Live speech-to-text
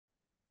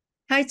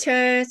Hi,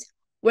 church.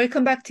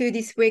 Welcome back to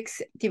this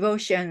week's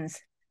devotions.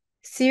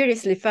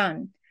 Seriously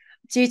fun.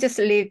 Jesus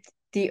lived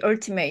the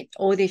ultimate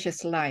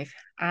audacious life.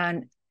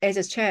 And as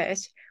a church,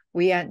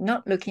 we are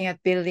not looking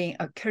at building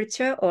a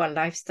culture or a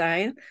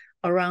lifestyle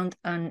around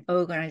an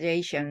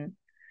organization.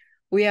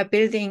 We are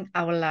building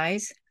our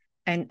lives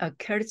and a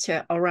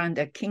culture around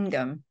a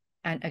kingdom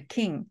and a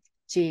king,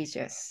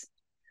 Jesus.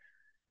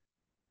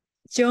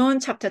 John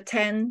chapter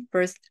 10,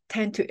 verse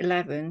 10 to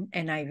 11,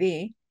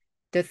 NIV.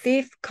 The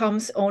thief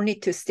comes only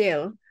to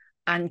steal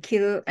and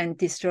kill and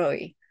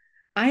destroy.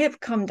 I have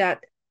come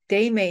that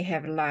they may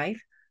have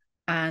life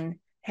and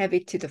have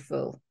it to the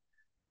full.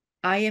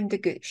 I am the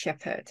good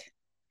shepherd.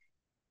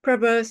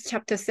 Proverbs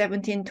chapter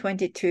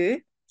 17:22,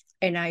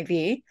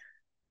 NIV.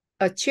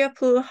 A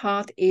cheerful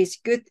heart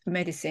is good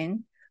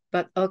medicine,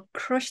 but a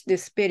crushed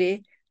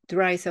spirit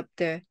dries up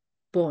the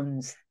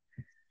bones.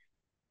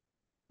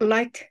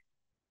 Like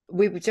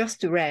we've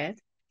just read,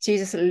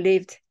 Jesus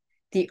lived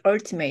the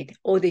ultimate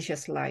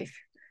audacious life,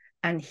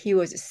 and he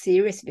was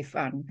seriously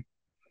fun.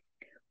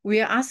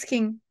 We are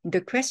asking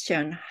the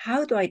question,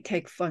 how do I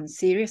take fun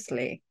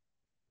seriously?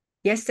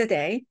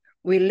 Yesterday,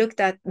 we looked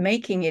at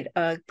making it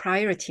a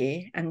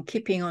priority and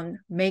keeping on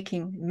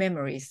making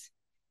memories.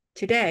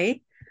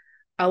 Today,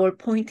 our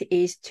point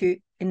is to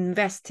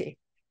invest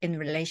in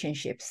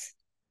relationships.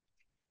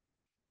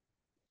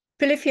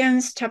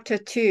 Philippians chapter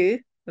 2,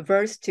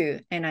 verse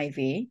 2,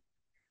 NIV.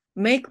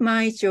 Make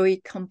my joy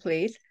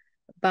complete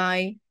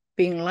by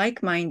being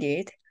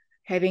like-minded,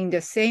 having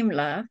the same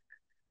love,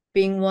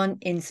 being one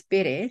in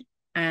spirit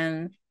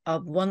and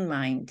of one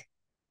mind.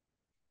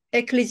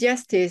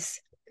 Ecclesiastes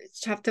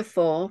chapter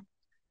 4,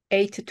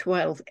 8 to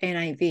 12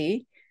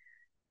 NIV.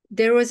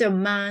 There was a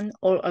man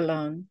all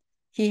alone.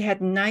 He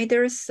had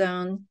neither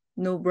son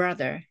nor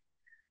brother.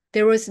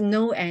 There was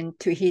no end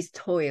to his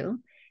toil,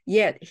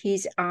 yet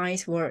his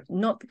eyes were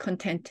not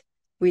content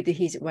with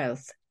his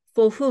wealth.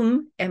 For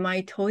whom am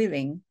I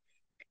toiling?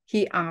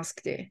 He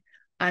asked,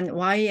 and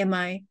why am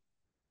I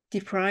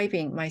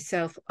depriving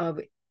myself of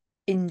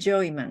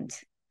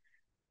enjoyment?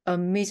 A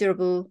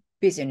miserable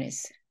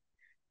business.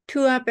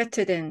 Two are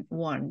better than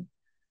one,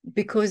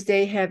 because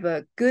they have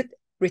a good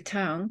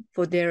return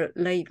for their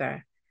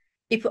labor.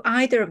 If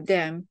either of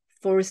them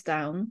falls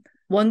down,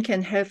 one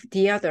can help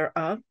the other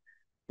up,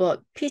 but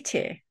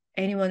pity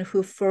anyone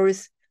who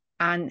falls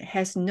and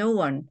has no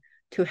one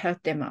to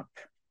help them up.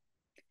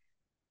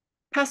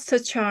 Pastor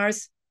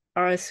Charles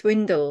R.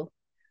 Swindoll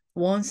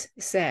once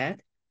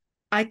said,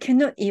 I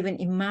cannot even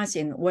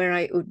imagine where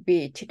I would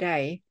be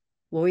today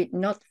were it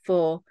not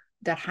for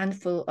the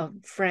handful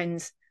of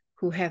friends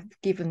who have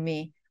given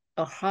me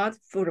a heart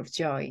full of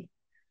joy.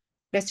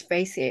 Let's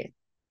face it,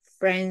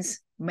 friends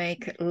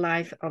make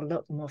life a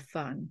lot more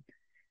fun.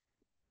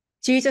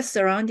 Jesus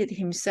surrounded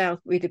himself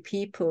with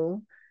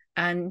people,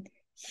 and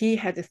he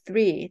had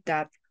three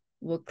that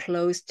were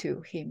close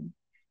to him,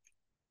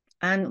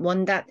 and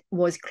one that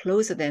was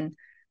closer than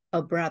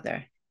a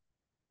brother.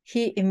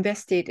 He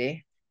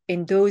invested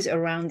in those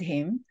around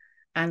him,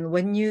 and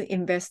when you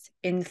invest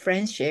in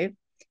friendship,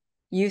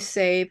 you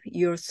save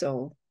your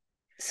soul.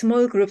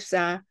 Small groups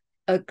are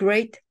a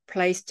great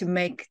place to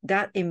make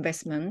that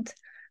investment,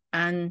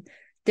 and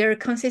their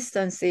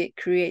consistency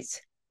creates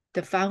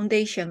the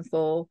foundation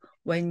for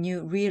when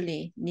you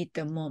really need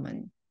the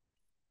moment.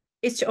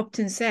 It's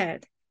often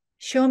said,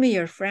 show me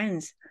your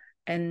friends,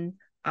 and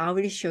I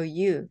will show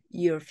you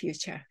your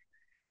future.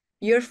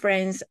 Your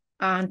friends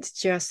aren't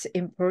just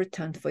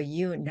important for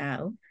you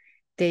now.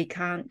 They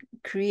can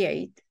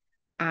create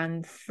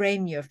and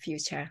frame your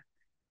future.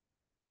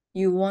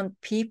 You want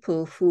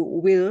people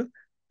who will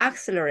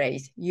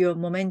accelerate your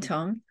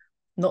momentum,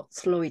 not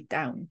slow it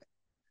down.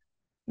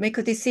 Make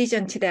a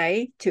decision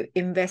today to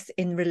invest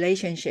in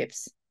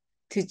relationships,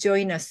 to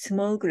join a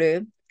small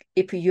group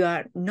if you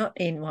are not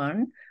in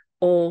one,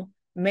 or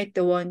make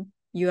the one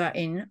you are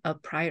in a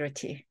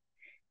priority.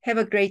 Have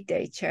a great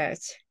day,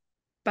 church.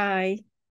 Bye.